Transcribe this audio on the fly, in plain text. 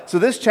So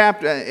this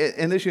chapter,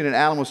 in this unit,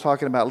 Alan was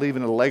talking about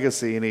leaving a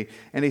legacy,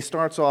 and he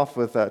starts off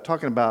with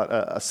talking about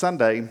a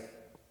Sunday.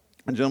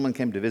 A gentleman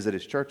came to visit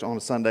his church on a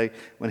Sunday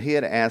when he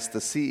had asked the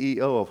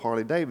CEO of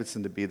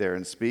Harley-Davidson to be there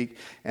and speak.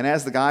 And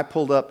as the guy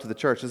pulled up to the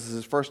church, this is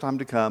his first time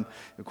to come,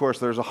 of course,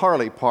 there's a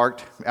Harley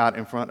parked out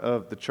in front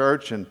of the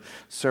church, and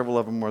several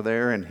of them were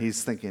there, and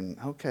he's thinking,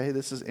 okay,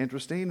 this is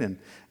interesting.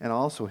 And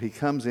also he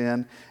comes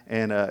in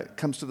and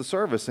comes to the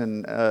service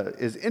and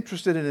is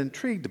interested and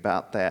intrigued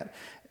about that.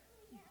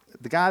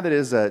 The guy that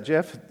is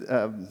Jeff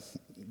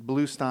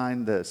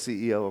Bluestein, the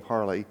CEO of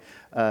Harley,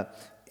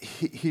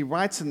 he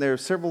writes in there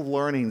several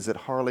learnings that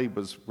Harley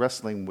was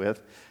wrestling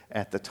with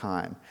at the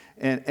time.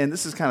 And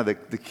this is kind of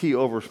the key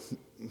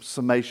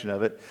summation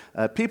of it.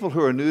 People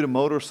who are new to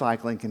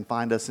motorcycling can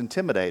find us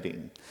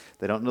intimidating.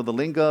 They don't know the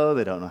lingo.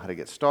 They don't know how to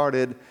get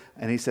started.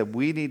 And he said,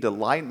 we need to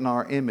lighten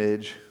our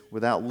image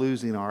without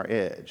losing our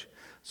edge.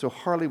 So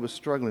Harley was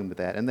struggling with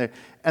that. And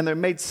they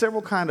made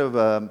several kind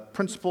of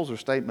principles or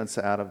statements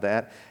out of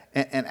that.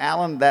 And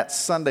Alan, that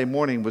Sunday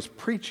morning, was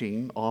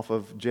preaching off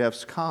of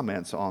Jeff's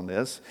comments on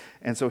this.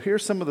 And so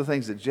here's some of the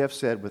things that Jeff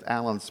said with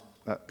Alan's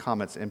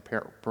comments in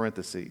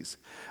parentheses.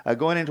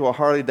 Going into a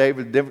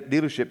Harley-Davidson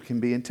dealership can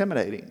be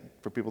intimidating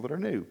for people that are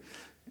new.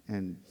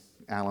 And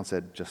Alan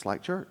said, just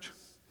like church.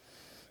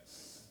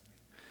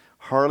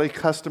 Harley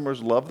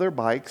customers love their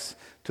bikes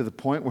to the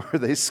point where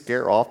they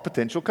scare off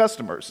potential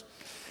customers.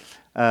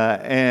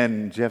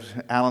 And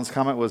Alan's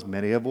comment was,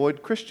 many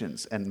avoid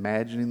Christians,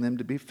 imagining them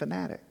to be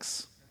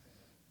fanatics.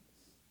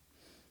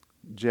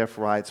 Jeff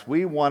writes,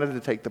 we wanted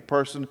to take the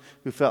person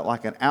who felt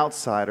like an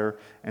outsider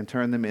and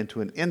turn them into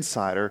an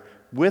insider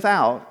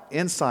without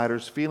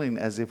insiders feeling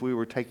as if we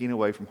were taking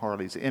away from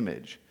Harley's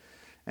image.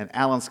 And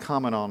Alan's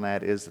comment on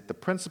that is that the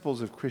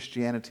principles of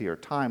Christianity are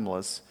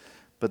timeless,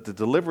 but the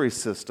delivery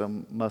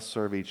system must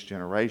serve each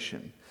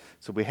generation.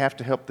 So we have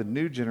to help the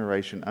new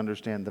generation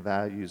understand the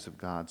values of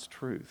God's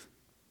truth.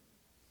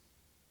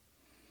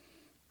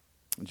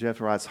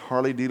 Jeff writes,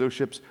 Harley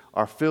dealerships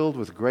are filled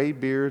with gray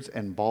beards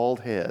and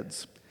bald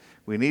heads.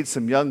 We need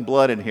some young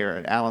blood in here.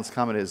 And Alan's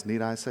comment is,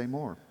 need I say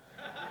more?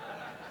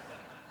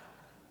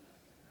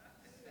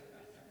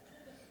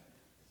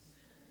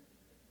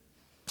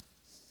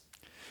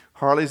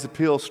 Harley's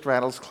appeal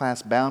straddles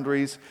class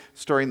boundaries,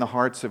 stirring the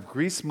hearts of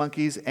grease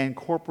monkeys and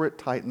corporate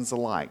titans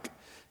alike.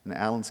 And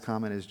Alan's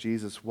comment is,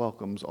 Jesus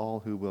welcomes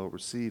all who will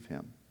receive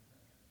him.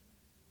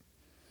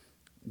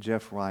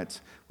 Jeff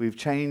writes, we've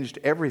changed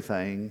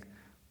everything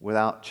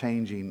without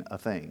changing a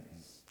thing.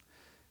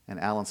 And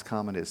Alan's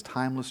comment is,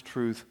 timeless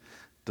truth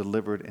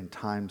delivered in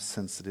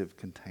time-sensitive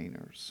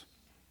containers.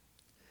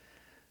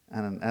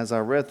 And as I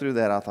read through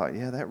that, I thought,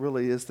 yeah, that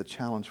really is the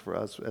challenge for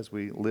us as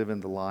we live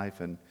into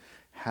life. And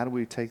how do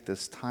we take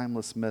this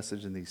timeless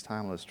message and these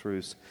timeless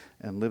truths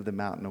and live them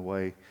out in a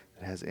way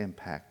that has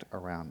impact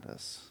around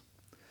us?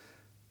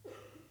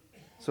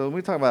 So when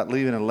we talk about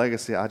leaving a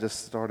legacy, I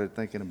just started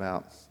thinking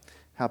about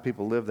how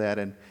people live that.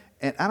 And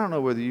I don't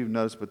know whether you've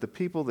noticed, but the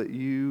people that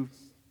you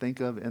think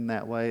of in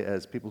that way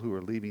as people who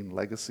are leaving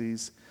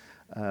legacies,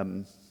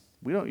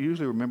 we don't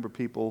usually remember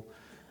people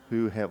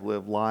who have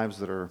lived lives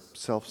that are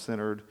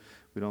self-centered.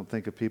 We don't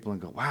think of people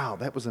and go, wow,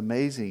 that was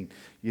amazing.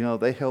 You know,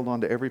 they held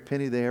on to every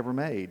penny they ever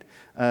made.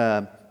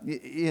 I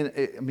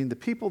mean, the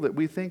people that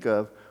we think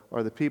of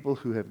are the people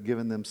who have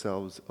given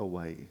themselves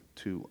away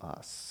to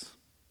us.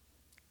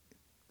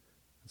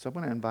 So I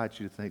want to invite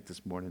you to think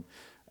this morning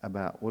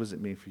about what does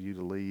it mean for you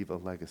to leave a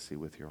legacy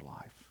with your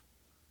life.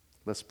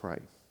 Let's pray.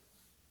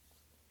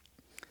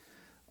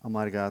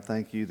 Almighty God,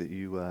 thank you that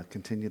you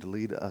continue to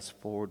lead us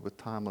forward with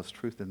timeless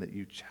truth and that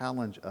you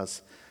challenge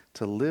us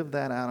to live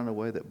that out in a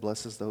way that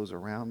blesses those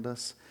around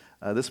us.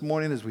 This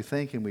morning as we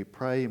think and we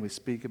pray and we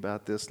speak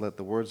about this, let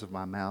the words of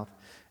my mouth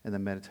and the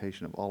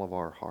meditation of all of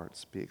our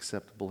hearts be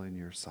acceptable in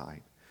your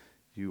sight.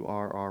 You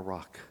are our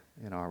rock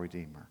and our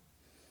Redeemer.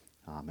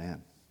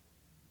 Amen.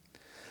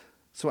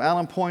 So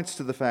Alan points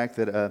to the fact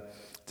that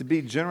to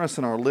be generous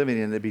in our living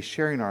and to be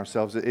sharing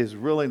ourselves is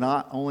really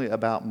not only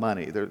about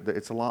money.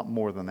 It's a lot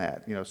more than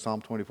that. You know,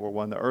 Psalm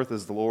 24:1, the earth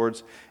is the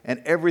Lord's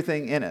and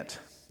everything in it,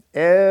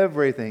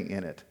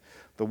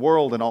 the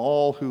world and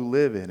all who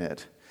live in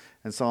it.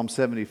 And Psalm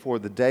 74,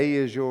 the day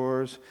is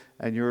yours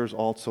and yours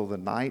also the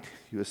night.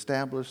 You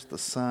established the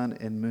sun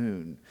and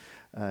moon.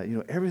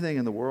 Everything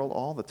in the world,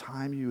 all the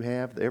time you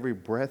have, every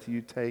breath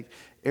you take,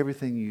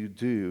 everything you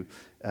do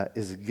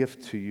is a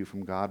gift to you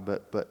from God,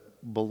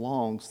 but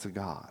belongs to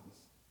God.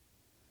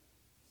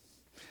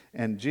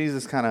 And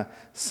Jesus kind of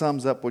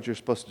sums up what you're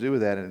supposed to do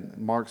with that in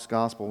Mark's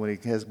gospel when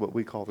he has what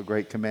we call the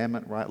great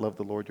commandment, right? Love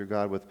the Lord your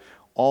God with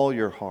all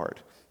your heart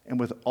and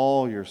with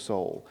all your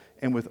soul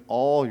and with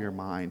all your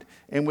mind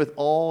and with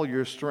all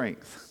your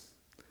strength.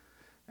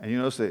 And you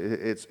notice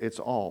it's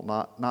all,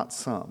 not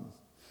some.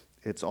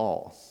 It's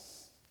all.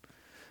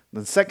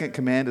 The second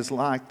command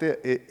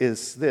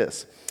is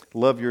this,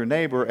 love your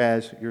neighbor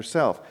as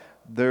yourself.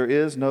 There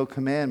is no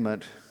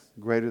commandment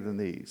greater than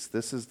these.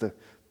 This is the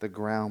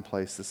ground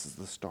place. This is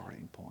the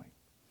starting point.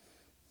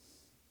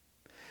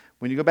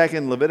 When you go back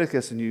in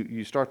Leviticus and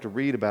you start to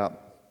read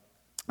about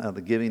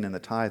the giving and the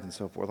tithe and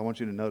so forth, I want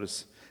you to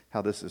notice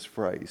how this is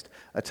phrased.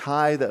 A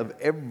tithe of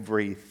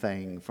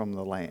everything from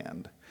the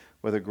land,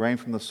 whether grain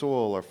from the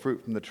soil or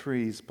fruit from the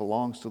trees,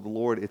 belongs to the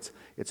Lord.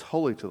 It's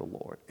holy to the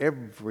Lord.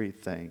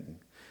 Everything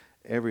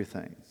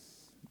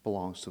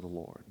belongs to the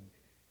Lord.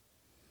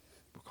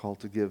 We're called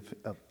to give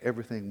of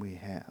everything we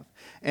have.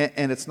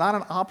 And it's not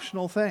an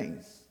optional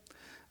thing.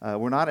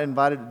 We're not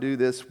invited to do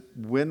this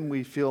when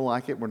we feel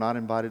like it. We're not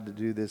invited to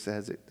do this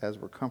as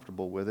we're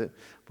comfortable with it.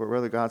 But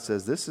rather, God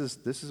says, this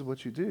is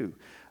what you do.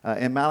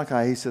 In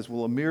Malachi, he says,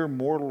 "Will a mere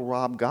mortal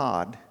rob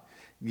God?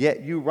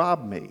 Yet you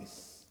rob me."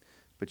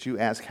 But you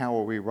ask, how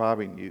are we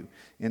robbing you?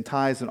 In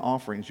tithes and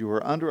offerings, you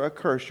are under a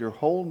curse, your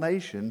whole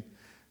nation,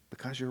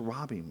 because you're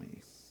robbing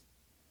me.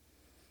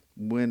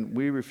 When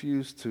we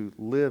refuse to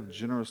live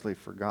generously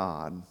for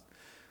God,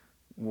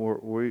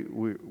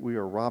 we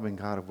are robbing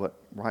God of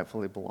what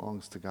rightfully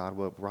belongs to God,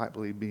 what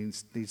rightfully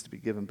needs to be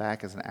given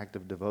back as an act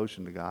of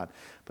devotion to God.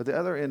 But the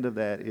other end of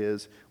that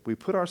is we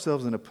put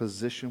ourselves in a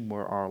position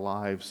where our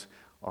lives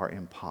are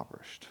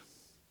impoverished.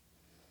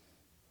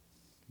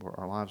 Where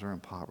our lives are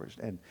impoverished.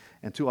 And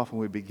too often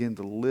we begin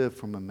to live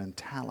from a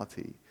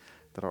mentality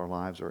that our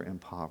lives are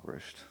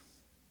impoverished.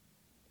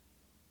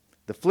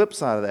 The flip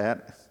side of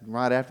that,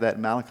 right after that,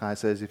 Malachi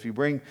says, "If you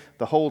bring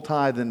the whole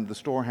tithe into the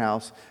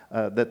storehouse,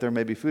 that there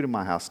may be food in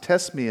my house.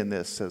 Test me in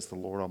this, says the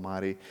Lord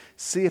Almighty.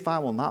 See if I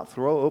will not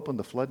throw open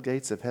the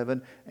floodgates of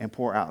heaven and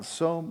pour out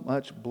so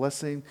much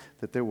blessing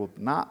that there will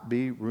not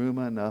be room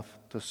enough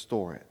to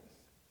store it."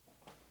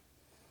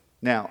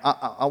 Now,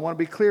 I want to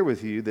be clear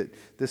with you that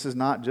this is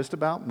not just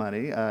about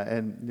money.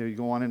 And you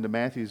go on into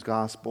Matthew's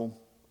gospel.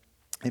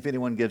 If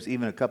anyone gives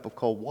even a cup of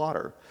cold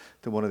water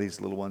to one of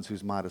these little ones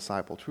who's my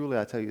disciple, truly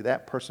I tell you,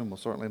 that person will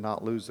certainly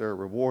not lose their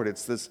reward.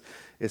 It's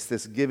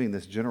this giving,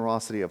 this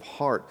generosity of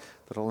heart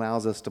that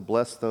allows us to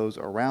bless those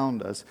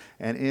around us,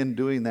 and in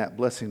doing that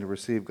blessing to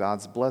receive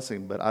God's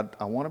blessing. But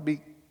I want to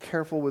be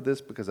careful with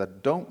this, because I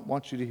don't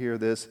want you to hear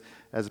this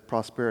as a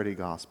prosperity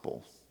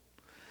gospel.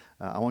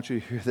 I want you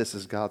to hear this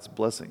as God's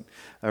blessing.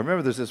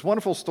 Remember, there's this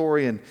wonderful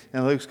story in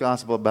Luke's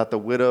gospel about the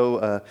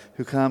widow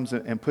who comes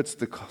and puts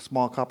the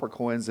small copper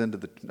coins into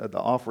the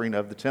offering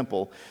of the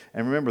temple.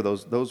 And remember,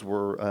 those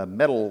were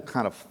metal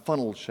kind of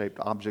funnel-shaped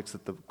objects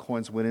that the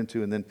coins went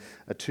into, and then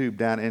a tube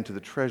down into the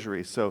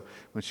treasury. So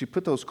when she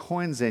put those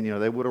coins in,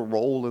 they would have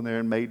rolled in there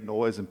and made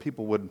noise, and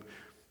people would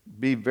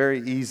be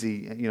very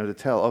easy, to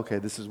tell, okay,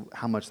 this is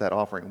how much that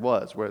offering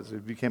was. Whereas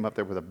if you came up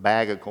there with a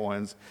bag of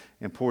coins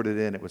and poured it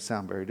in, it would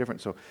sound very different.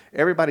 So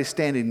everybody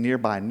standing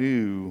nearby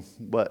knew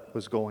what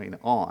was going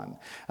on.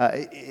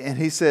 And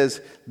he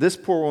says, this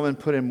poor woman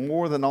put in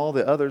more than all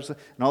the others, and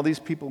all these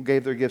people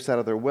gave their gifts out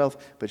of their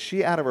wealth, but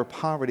she out of her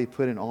poverty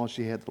put in all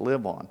she had to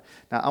live on.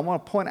 Now, I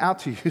want to point out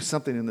to you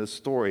something in this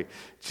story.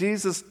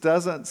 Jesus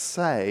doesn't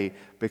say,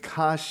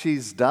 because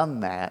she's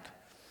done that,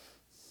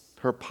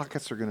 her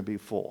pockets are going to be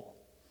full.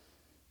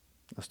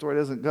 The story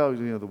doesn't go,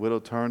 the widow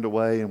turned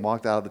away and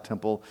walked out of the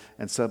temple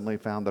and suddenly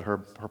found that her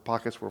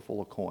pockets were full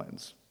of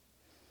coins.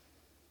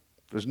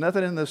 There's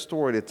nothing in this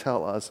story to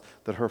tell us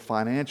that her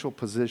financial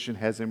position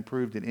has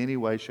improved in any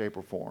way, shape,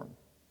 or form.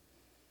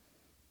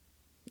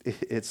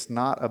 It's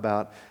not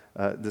about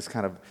this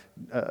kind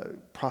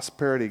of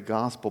prosperity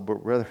gospel,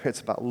 but rather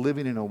it's about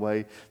living in a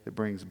way that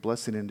brings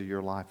blessing into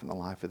your life and the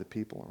life of the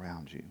people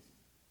around you.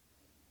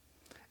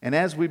 And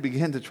as we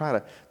begin to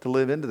try to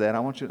live into that, I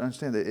want you to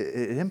understand that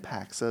it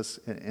impacts us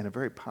in a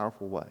very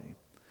powerful way.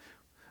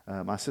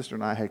 My sister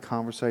and I had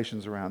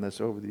conversations around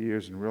this over the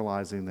years, and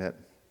realizing that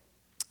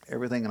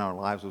everything in our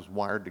lives was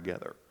wired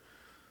together.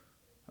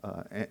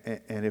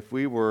 And if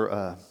we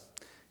were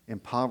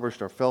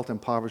impoverished or felt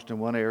impoverished in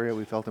one area,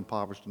 we felt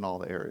impoverished in all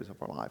the areas of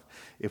our life.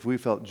 If we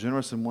felt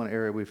generous in one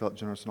area, we felt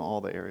generous in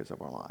all the areas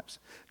of our lives.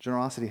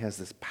 Generosity has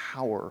this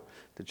power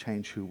to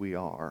change who we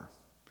are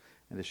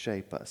and to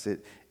shape us.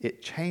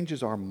 It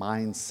changes our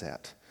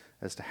mindset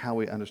as to how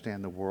we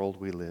understand the world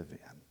we live in.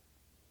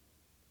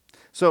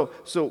 So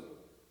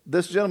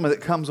this gentleman that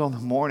comes on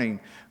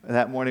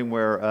that morning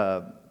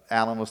where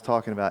Alan was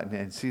talking about,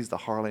 and sees the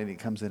Harley, and he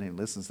comes in and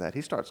listens to that,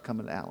 he starts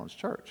coming to Alan's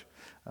church.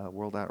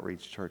 World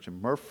Outreach Church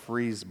in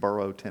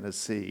Murfreesboro,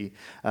 Tennessee.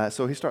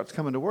 So he starts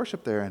coming to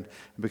worship there and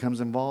becomes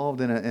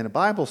involved in a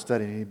Bible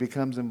study. He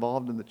becomes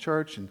involved in the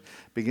church and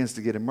begins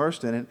to get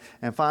immersed in it.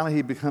 And finally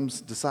he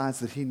decides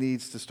that he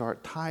needs to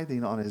start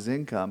tithing on his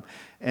income.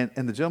 And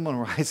the gentleman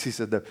writes, he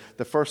said,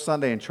 the first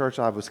Sunday in church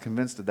I was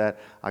convinced of that.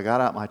 I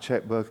got out my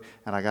checkbook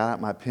and I got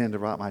out my pen to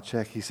write my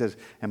check. He says,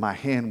 and my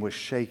hand was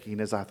shaking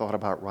as I thought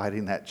about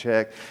writing that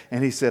check.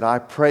 And he said, I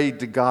prayed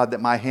to God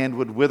that my hand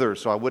would wither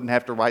so I wouldn't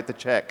have to write the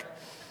check.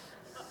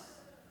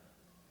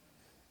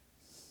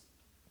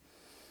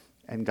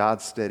 And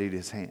God steadied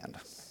his hand.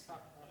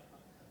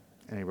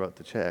 And he wrote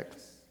the check.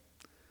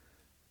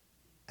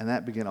 And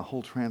that began a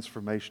whole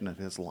transformation of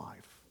his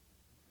life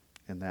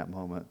in that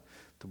moment,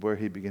 to where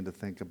he began to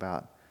think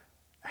about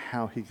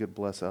how he could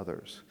bless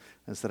others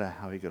instead of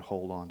how he could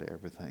hold on to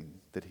everything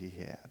that he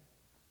had.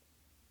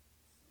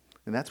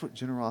 And that's what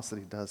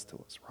generosity does to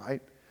us,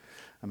 right?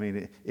 I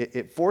mean,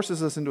 it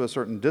forces us into a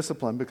certain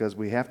discipline because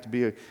we have to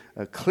be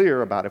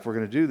clear about if we're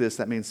going to do this,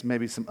 that means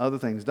maybe some other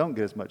things don't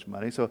get as much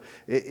money. So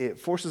it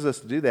forces us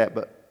to do that.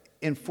 But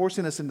in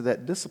forcing us into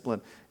that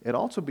discipline, it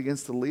also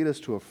begins to lead us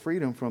to a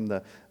freedom from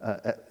the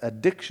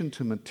addiction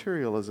to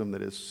materialism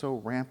that is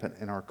so rampant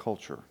in our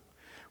culture,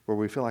 where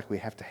we feel like we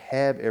have to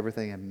have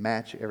everything and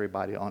match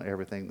everybody on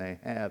everything they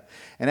have.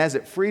 And as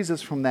it frees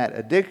us from that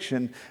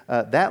addiction,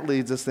 that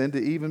leads us then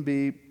to even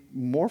be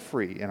more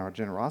free in our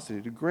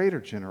generosity, to greater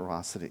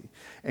generosity.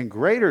 And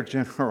greater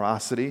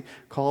generosity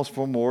calls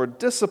for more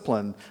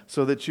discipline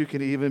so that you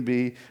can even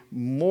be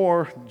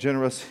more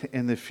generous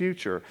in the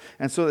future.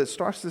 And so it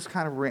starts this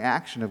kind of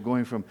reaction of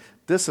going from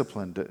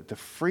discipline to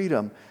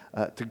freedom,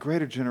 to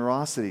greater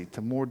generosity,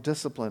 to more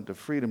discipline, to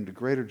freedom, to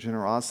greater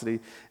generosity,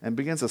 and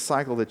begins a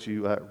cycle that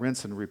you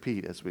rinse and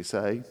repeat, as we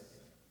say.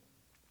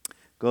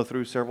 Go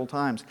through several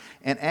times.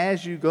 And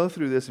as you go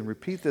through this and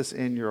repeat this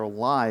in your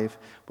life,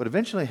 what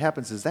eventually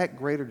happens is that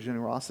greater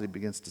generosity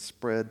begins to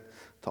spread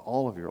to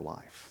all of your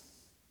life,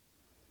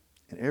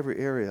 in every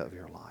area of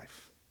your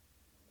life.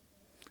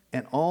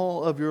 And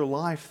all of your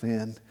life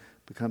then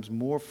becomes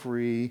more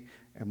free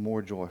and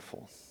more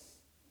joyful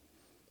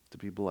to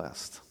be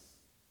blessed.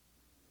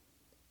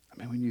 I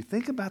mean, when you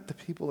think about the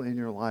people in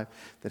your life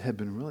that have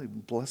been really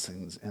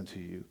blessings unto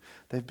you,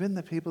 they've been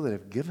the people that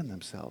have given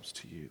themselves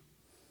to you.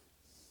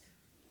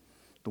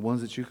 The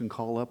ones that you can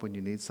call up when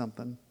you need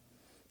something.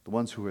 The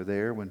ones who are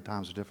there when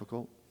times are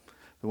difficult.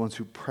 The ones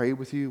who pray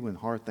with you when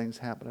hard things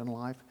happen in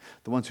life.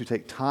 The ones who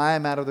take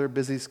time out of their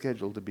busy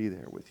schedule to be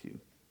there with you.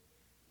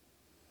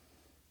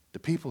 The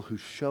people who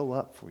show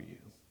up for you.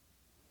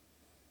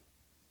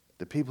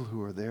 The people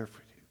who are there for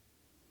you.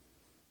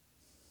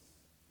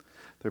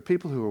 There are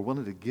people who are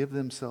willing to give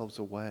themselves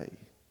away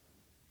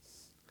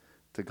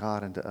to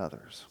God and to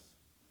others.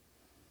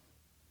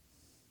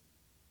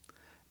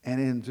 And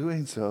in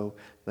doing so,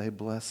 they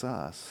bless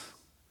us.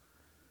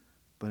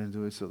 But in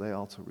doing so, they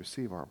also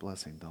receive our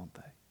blessing, don't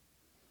they?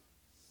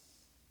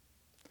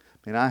 I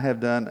mean, I have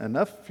done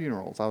enough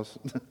funerals. I was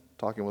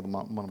talking with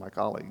one of my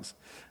colleagues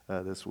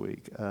this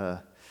week.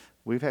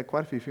 We've had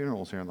quite a few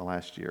funerals here in the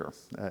last year.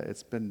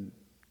 It's been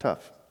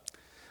tough.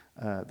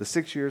 The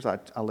 6 years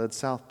I led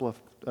South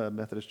Bluff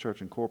Methodist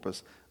Church in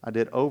Corpus, I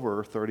did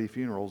over 30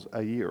 funerals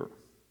a year.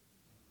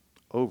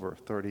 Over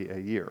 30 a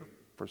year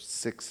for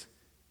 6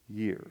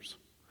 years.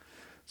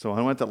 So when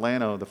I went to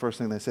Llano, the first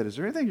thing they said, is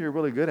there anything you're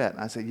really good at?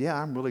 And I said,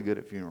 yeah, I'm really good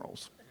at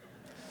funerals.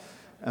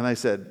 And they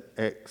said,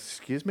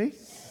 excuse me?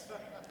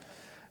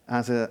 And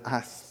I said,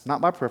 not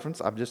my preference.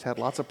 I've just had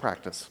lots of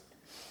practice.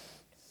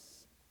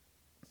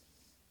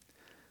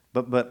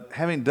 But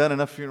having done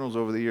enough funerals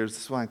over the years,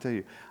 this is what I can tell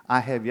you. I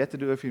have yet to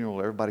do a funeral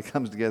where everybody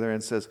comes together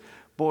and says,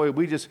 boy,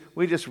 we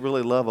just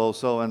really love old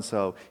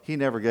so-and-so. He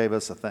never gave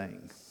us a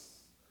thing.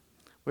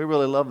 We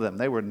really love them.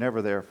 They were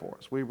never there for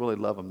us. We really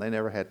love them. They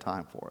never had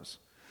time for us.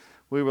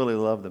 We really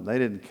loved them. They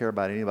didn't care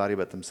about anybody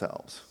but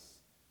themselves.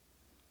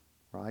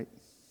 Right?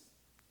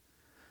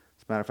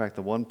 As a matter of fact,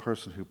 the one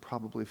person who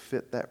probably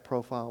fit that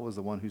profile was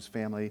the one whose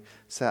family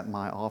sat in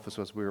my office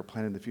as we were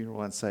planning the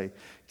funeral and say,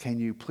 can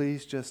you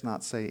please just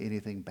not say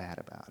anything bad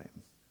about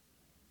him?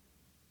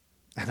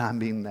 And I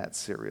mean that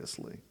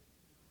seriously.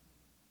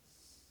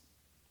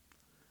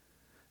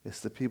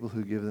 It's the people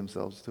who give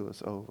themselves to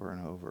us over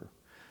and over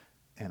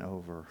and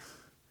over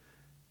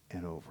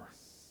and over.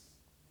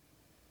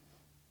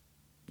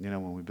 You know,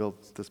 when we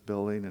built this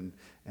building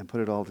and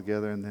put it all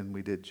together, and then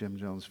we did Jim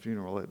Jones'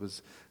 funeral, it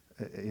was,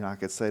 I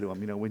could say to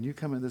him, when you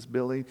come in this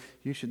building,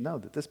 you should know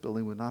that this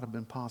building would not have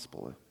been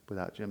possible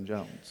without Jim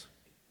Jones.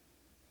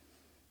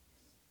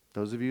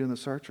 Those of you in the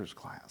Searchers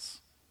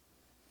class,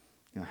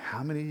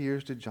 how many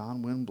years did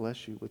John Wynn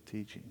bless you with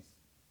teaching?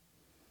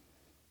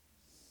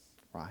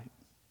 Right?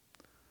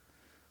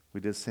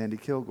 We did Sandy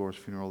Kilgore's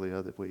funeral the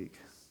other week.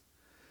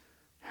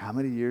 How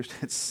many years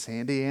did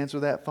Sandy answer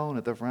that phone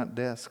at the front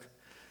desk?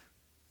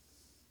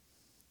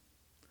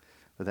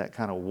 With that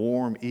kind of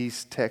warm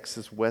East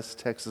Texas, West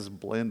Texas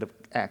blend of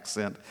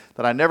accent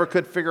that I never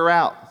could figure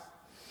out.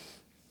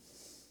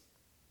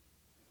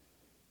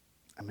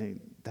 I mean,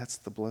 that's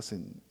the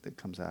blessing that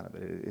comes out of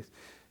it.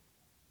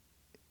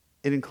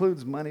 It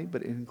includes money,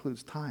 but it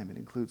includes time. It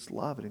includes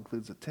love. It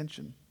includes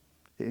attention.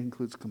 It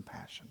includes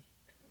compassion.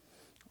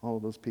 All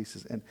of those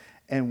pieces.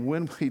 And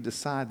when we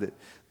decide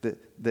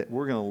that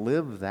we're going to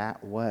live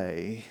that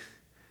way,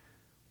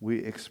 we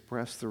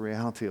express the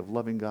reality of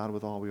loving God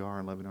with all we are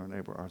and loving our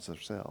neighbor as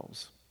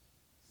ourselves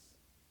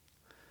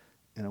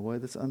in a way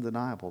that's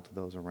undeniable to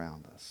those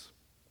around us.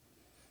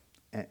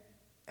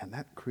 And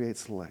that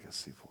creates a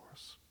legacy for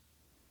us.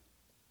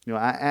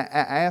 I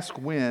asked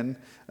Wynn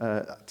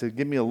to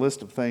give me a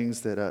list of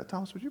things that,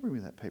 Thomas, would you bring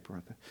me that paper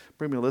right there?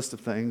 Bring me a list of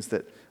things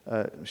that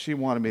she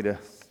wanted me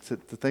to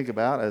think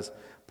about as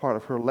part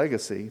of her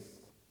legacy.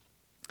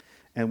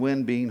 And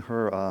Wynn, being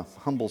her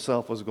humble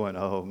self, was going,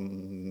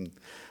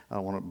 I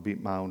don't want to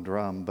beat my own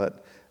drum,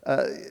 but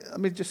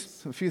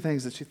just a few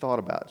things that she thought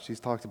about. She's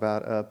talked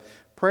about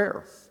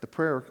the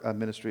prayer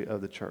ministry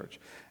of the church,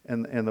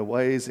 and the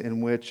ways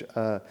in which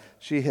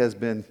she has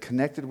been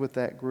connected with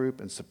that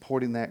group and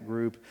supporting that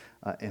group,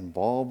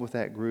 involved with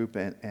that group,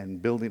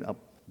 and building up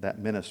that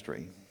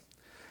ministry.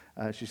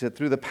 She said,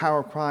 through the power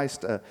of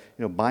Christ,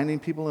 binding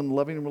people in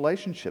loving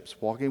relationships,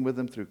 walking with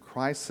them through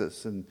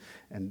crisis and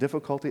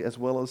difficulty as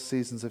well as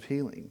seasons of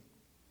healing.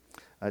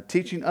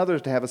 Teaching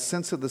others to have a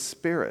sense of the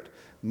Spirit,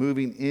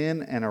 moving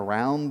in and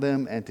around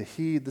them and to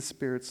heed the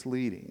Spirit's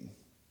leading.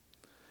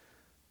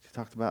 She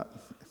talked about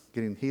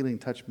getting healing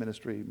touch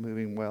ministry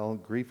moving well,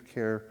 grief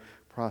care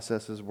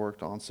processes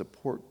worked on,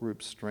 support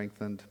groups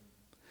strengthened.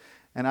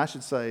 And I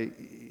should say,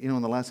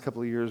 in the last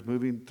couple of years,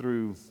 moving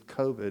through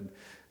COVID,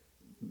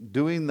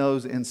 doing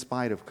those in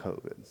spite of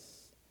COVID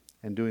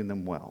and doing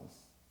them well.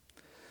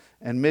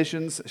 And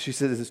missions, she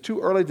said, it's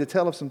too early to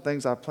tell if some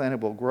things I've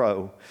planted will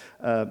grow.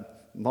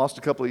 Lost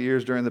a couple of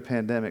years during the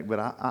pandemic, but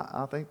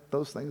I think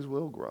those things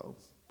will grow.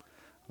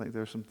 I think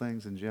there's some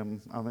things, and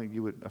Jim, I think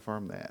you would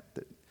affirm that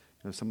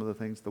some of the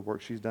things, the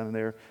work she's done in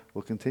there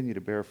will continue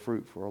to bear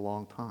fruit for a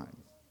long time.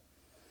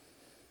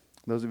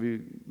 Those of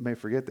you may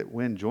forget that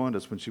Wynn joined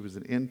us when she was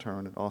an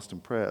intern at Austin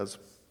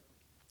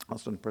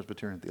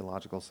Presbyterian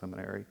Theological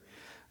Seminary,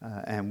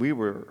 and we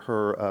were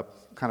her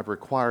kind of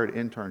required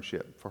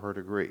internship for her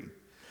degree.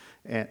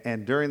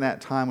 And during that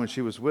time when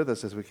she was with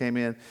us, as we came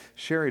in,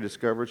 Sherry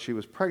discovered she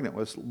was pregnant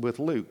with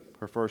Luke,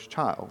 her first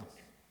child.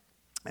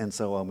 And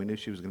so we knew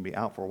she was going to be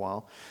out for a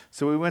while.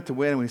 So we went to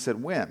Wynn and we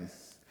said, Wynn,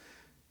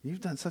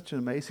 you've done such an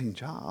amazing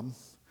job.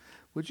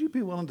 Would you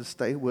be willing to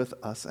stay with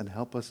us and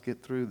help us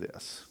get through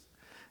this?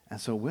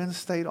 And so Wynn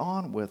stayed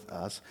on with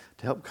us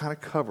to help kind of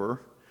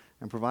cover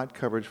and provide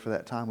coverage for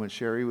that time when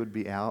Sherry would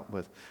be out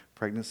with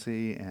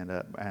pregnancy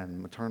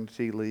and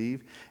maternity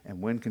leave,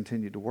 and Wynn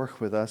continued to work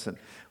with us. And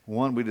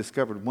we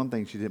discovered one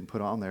thing she didn't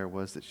put on there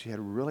was that she had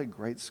really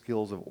great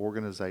skills of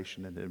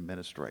organization and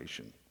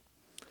administration.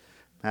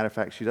 Matter of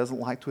fact, she doesn't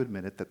like to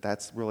admit it,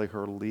 that's really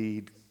her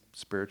lead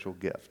spiritual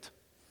gift.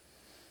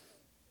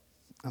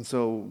 And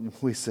so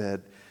we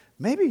said,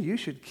 maybe you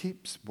should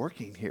keep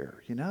working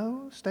here,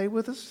 stay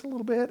with us a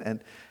little bit.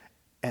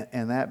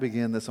 And that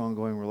began this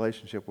ongoing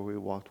relationship where we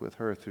walked with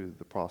her through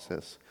the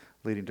process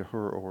leading to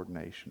her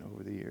ordination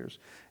over the years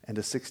and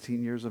to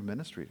 16 years of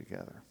ministry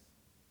together,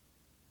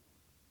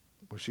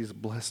 where she's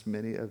blessed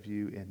many of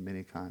you in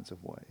many kinds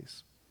of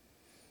ways.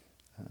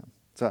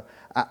 So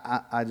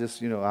I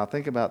just, I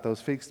think about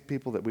those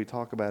people that we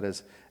talk about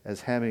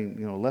as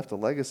having, left a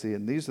legacy,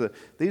 and these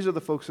are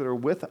the folks that are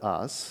with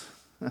us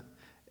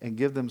and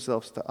give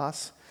themselves to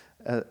us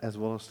as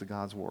well as to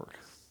God's work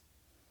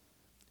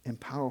in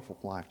powerful,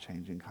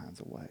 life-changing kinds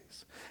of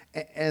ways.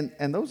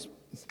 And those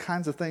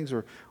kinds of things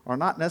are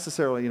not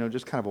necessarily,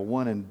 just kind of a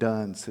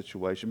one-and-done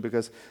situation,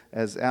 because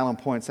as Alan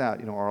points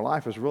out, our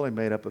life is really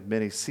made up of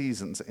many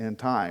seasons in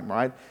time,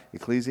 right?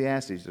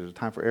 Ecclesiastes, there's a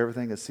time for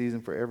everything, a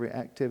season for every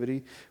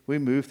activity. We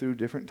move through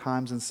different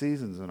times and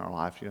seasons in our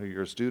life.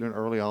 You're a student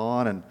early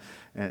on,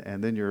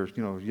 and then you're,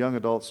 young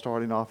adult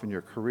starting off in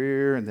your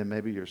career, and then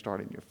maybe you're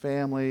starting your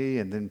family,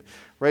 and then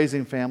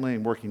raising family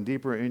and working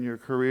deeper in your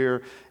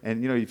career.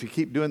 And, if you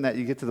keep doing that,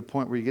 you get to the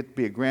point where you get to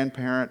be a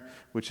grandparent,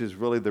 which is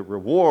really the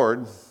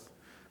reward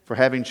for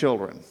having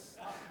children.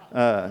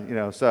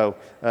 So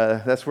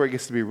that's where it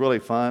gets to be really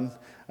fun,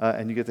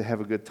 and you get to have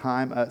a good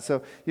time.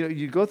 So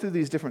you go through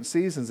these different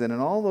seasons, and in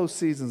all those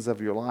seasons of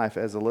your life,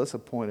 as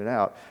Alyssa pointed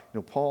out,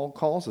 Paul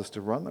calls us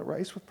to run the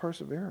race with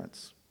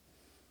perseverance.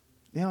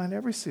 In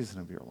every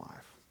season of your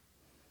life.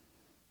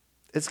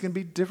 It's going to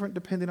be different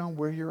depending on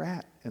where you're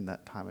at in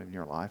that time of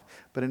your life.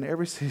 But in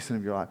every season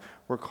of your life,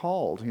 we're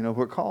called.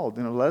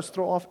 Let's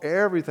throw off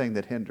everything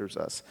that hinders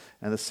us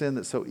and the sin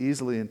that so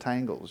easily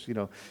entangles.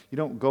 You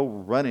don't go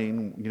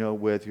running,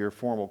 with your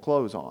formal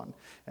clothes on.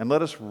 And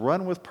let us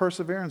run with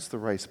perseverance the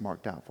race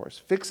marked out for us,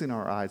 fixing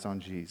our eyes on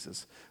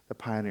Jesus, the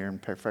pioneer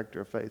and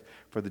perfecter of faith.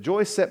 For the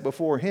joy set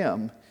before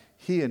him,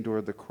 he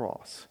endured the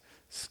cross,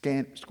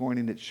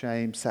 scorning its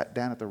shame, sat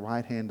down at the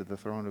right hand of the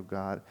throne of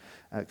God.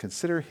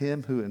 Consider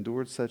him who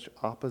endured such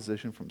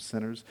opposition from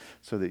sinners,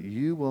 so that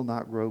you will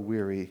not grow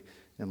weary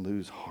and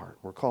lose heart.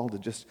 We're called to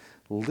just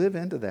live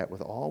into that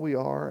with all we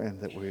are and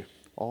that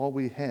all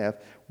we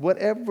have,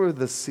 whatever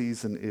the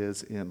season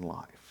is in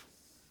life.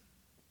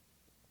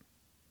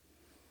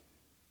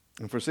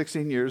 And for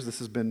 16 years, this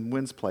has been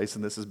Wynn's place,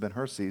 and this has been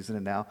her season,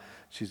 and now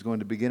she's going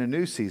to begin a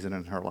new season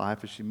in her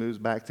life as she moves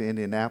back to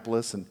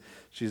Indianapolis, and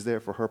she's there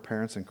for her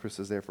parents, and Chris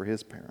is there for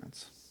his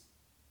parents.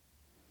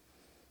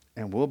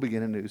 And we'll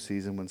begin a new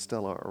season when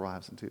Stella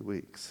arrives in 2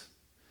 weeks.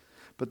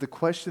 But the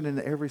question in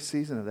every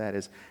season of that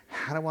is,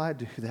 how do I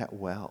do that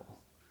well?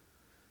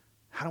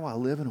 How do I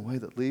live in a way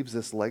that leaves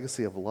this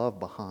legacy of love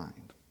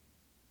behind?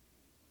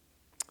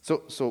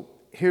 So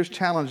here's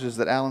challenges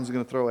that Alan's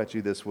going to throw at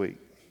you this week.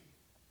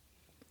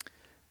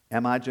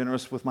 Am I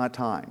generous with my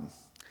time?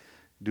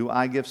 Do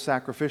I give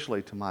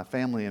sacrificially to my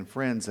family and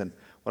friends? And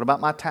what about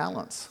my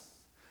talents?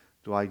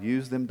 Do I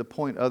use them to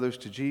point others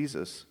to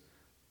Jesus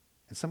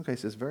In some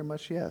cases, very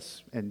much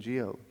yes.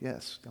 NGO,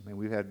 yes. I mean,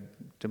 we've had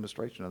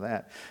demonstration of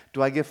that.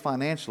 Do I give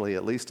financially,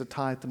 at least a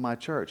tithe to my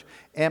church?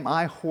 Am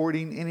I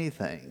hoarding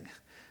anything?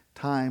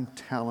 Time,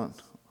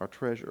 talent, or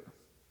treasure?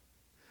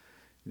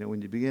 You know,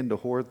 when you begin to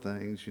hoard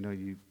things, you know,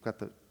 you've got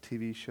the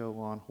TV show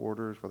on,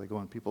 Hoarders, where they go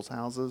in people's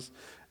houses,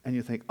 and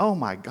you think, oh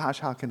my gosh,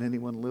 how can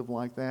anyone live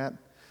like that?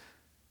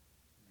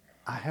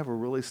 I have a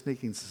really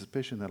sneaking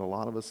suspicion that a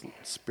lot of us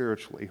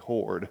spiritually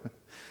hoard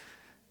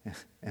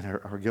and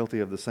are guilty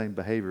of the same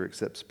behavior,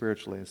 except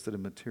spiritually instead of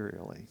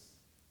materially.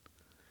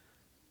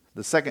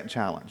 The second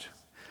challenge.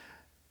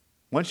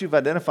 Once you've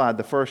identified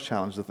the first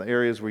challenge, the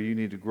areas where you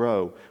need to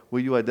grow, will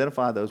you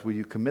identify those? Will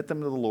you commit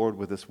them to the Lord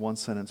with this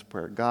one-sentence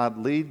prayer? God,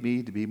 lead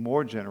me to be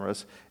more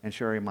generous in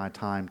sharing my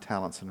time,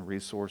 talents, and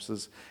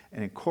resources,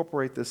 and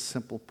incorporate this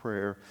simple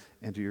prayer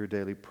into your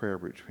daily prayer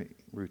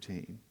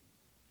routine.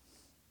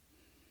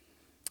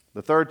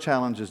 The third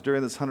challenge is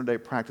during this 100-day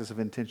practice of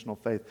intentional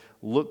faith,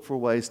 look for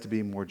ways to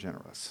be more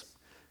generous.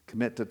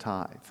 Commit to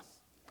tithe.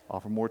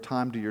 Offer more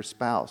time to your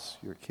spouse,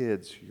 your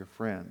kids, your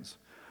friends.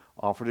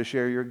 Offer to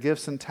share your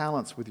gifts and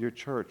talents with your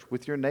church,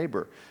 with your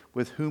neighbor,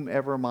 with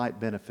whomever might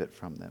benefit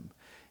from them.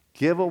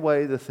 Give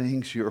away the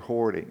things you're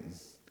hoarding.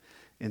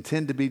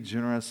 Intend to be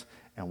generous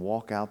and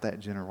walk out that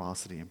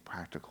generosity in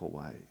practical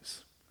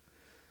ways.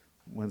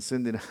 When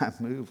Cindy and I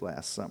moved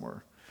last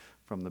summer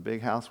from the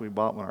big house we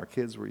bought when our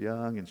kids were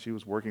young and she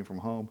was working from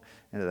home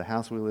into the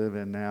house we live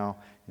in now,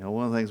 you know,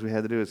 one of the things we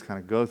had to do is kind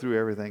of go through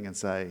everything and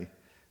say,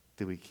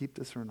 do we keep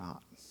this or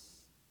not?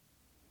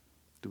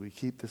 Do we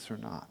keep this or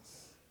not?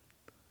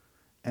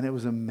 And it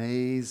was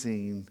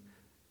amazing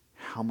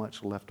how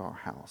much left our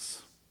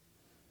house.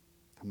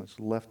 How much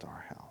left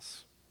our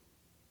house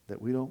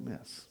that we don't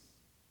miss.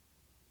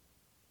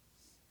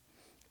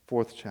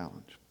 Fourth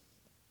challenge.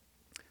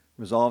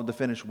 Resolve to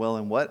finish well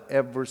in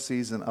whatever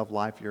season of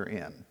life you're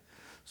in.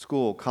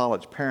 School,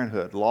 college,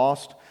 parenthood,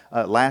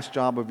 last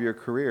job of your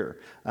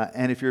career.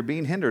 And if you're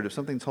being hindered, if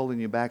something's holding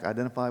you back,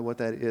 identify what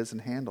that is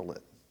and handle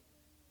it.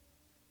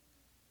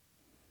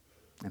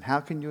 And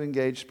how can you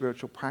engage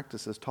spiritual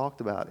practices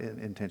talked about in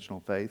intentional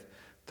faith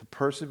to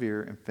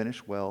persevere and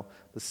finish well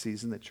the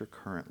season that you're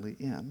currently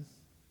in?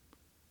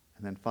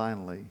 And then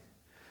finally,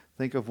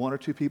 think of one or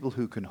two people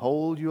who can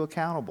hold you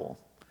accountable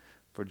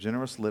for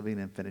generous living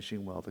and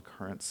finishing well the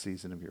current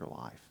season of your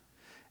life.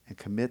 And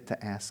commit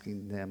to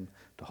asking them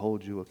to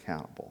hold you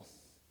accountable.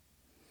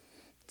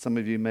 Some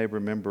of you may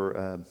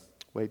remember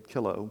Wade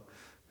Killow,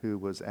 who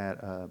was at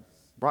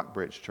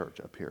Rockbridge Church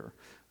up here.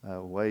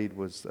 Wade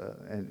was,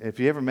 and if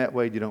you ever met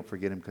Wade, you don't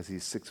forget him because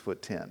he's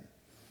 6'10".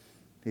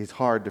 He's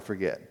hard to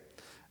forget.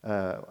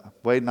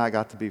 Wade and I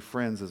got to be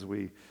friends as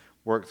we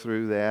worked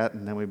through that,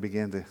 and then we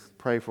began to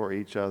pray for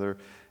each other.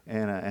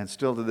 And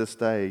still to this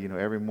day, you know,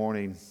 every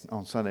morning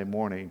on Sunday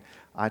morning,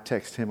 I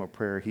text him a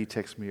prayer. He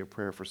texts me a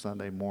prayer for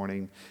Sunday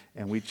morning,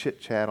 and we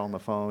chit-chat on the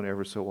phone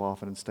every so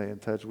often and stay in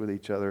touch with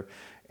each other.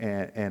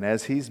 And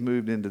as he's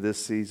moved into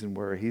this season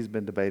where he's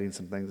been debating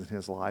some things in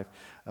his life,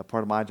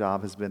 part of my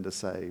job has been to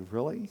say,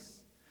 really?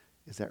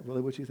 Is that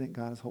really what you think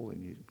God is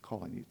calling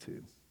you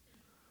to?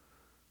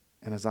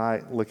 And as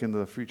I look into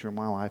the future of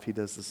my life, he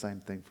does the same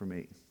thing for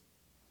me.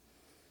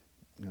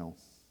 You know,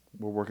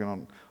 we're working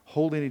on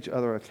holding each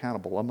other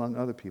accountable among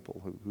other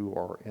people who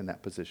are in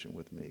that position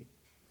with me.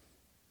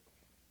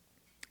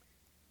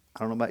 I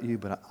don't know about you,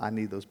 but I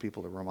need those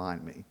people to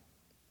remind me.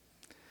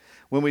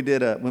 When we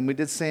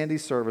did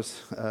Sandy's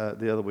service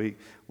the other week,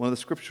 one of the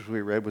scriptures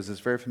we read was this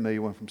very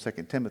familiar one from 2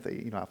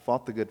 Timothy. You know, I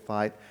fought the good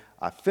fight.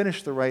 I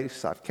finished the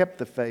race. I've kept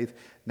the faith.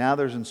 Now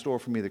there's in store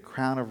for me the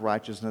crown of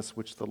righteousness,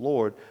 which the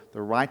Lord,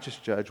 the righteous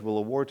judge, will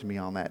award to me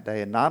on that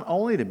day. And not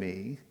only to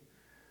me,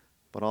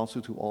 but also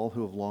to all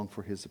who have longed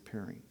for his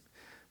appearing.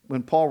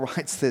 When Paul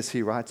writes this,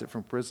 he writes it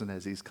from prison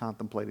as he's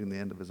contemplating the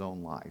end of his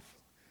own life.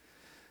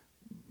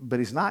 But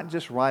he's not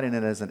just writing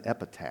it as an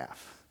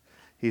epitaph.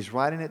 He's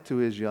writing it to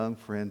his young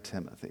friend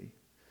Timothy.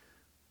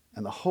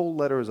 And the whole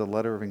letter is a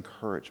letter of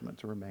encouragement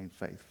to remain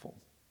faithful.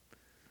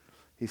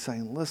 He's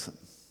saying, listen,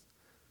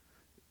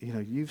 you know,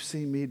 you've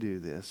seen me do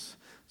this,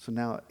 so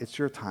now it's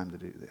your time to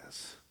do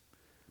this.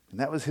 And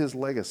that was his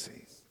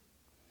legacy.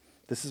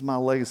 This is my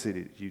legacy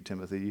to you,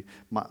 Timothy.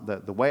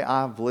 The way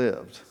I've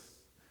lived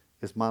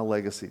is my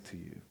legacy to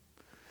you.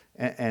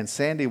 And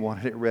Sandy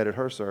wanted it read at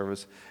her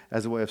service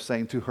as a way of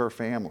saying to her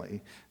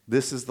family,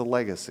 this is the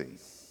legacy,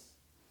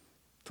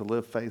 to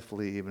live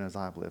faithfully even as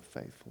I've lived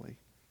faithfully.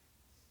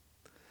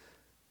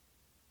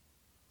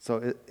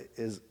 So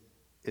is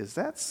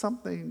that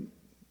something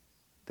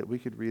that we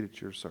could read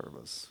at your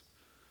service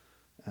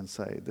and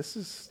say, this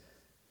is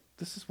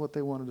what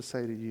they wanted to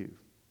say to you?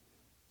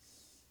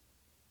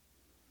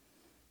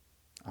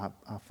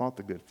 I fought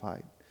the good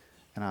fight,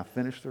 and I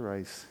finished the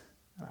race,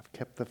 and I've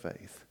kept the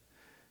faith.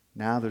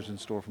 Now there's in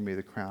store for me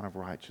the crown of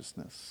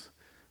righteousness,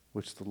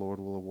 which the Lord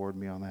will award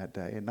me on that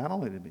day. And not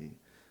only to me,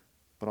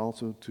 but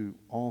also to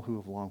all who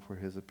have longed for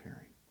his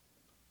appearing.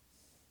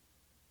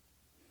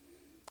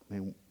 I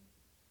mean,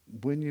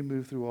 when you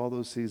move through all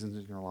those seasons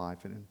in your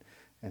life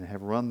and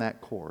have run that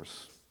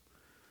course,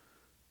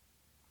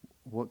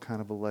 what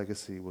kind of a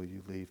legacy will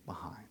you leave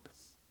behind?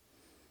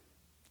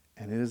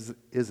 And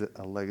is it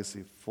a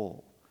legacy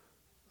full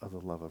of the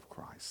love of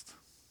Christ?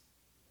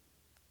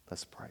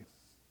 Let's pray.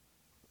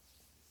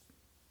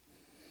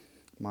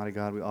 Mighty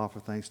God, we offer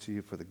thanks to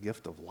you for the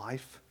gift of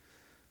life,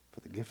 for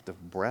the gift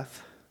of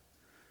breath,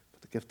 for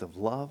the gift of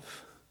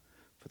love,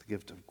 for the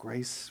gift of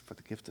grace, for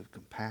the gift of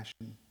compassion.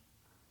 And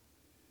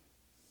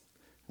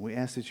we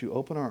ask that you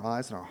open our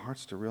eyes and our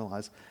hearts to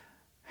realize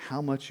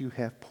how much you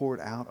have poured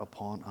out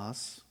upon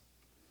us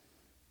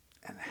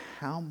and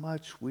how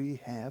much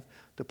we have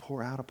to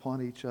pour out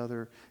upon each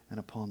other and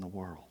upon the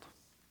world.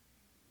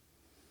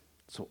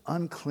 So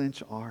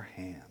unclench our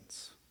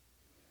hands.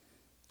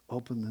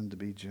 Open them to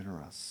be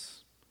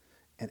generous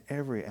in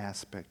every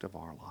aspect of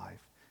our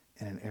life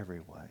and in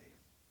every way.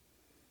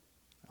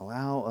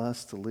 Allow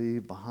us to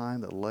leave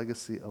behind the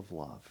legacy of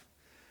love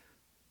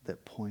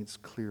that points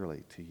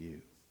clearly to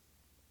you.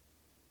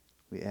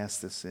 We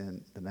ask this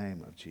in the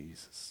name of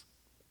Jesus.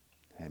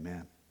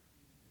 Amen.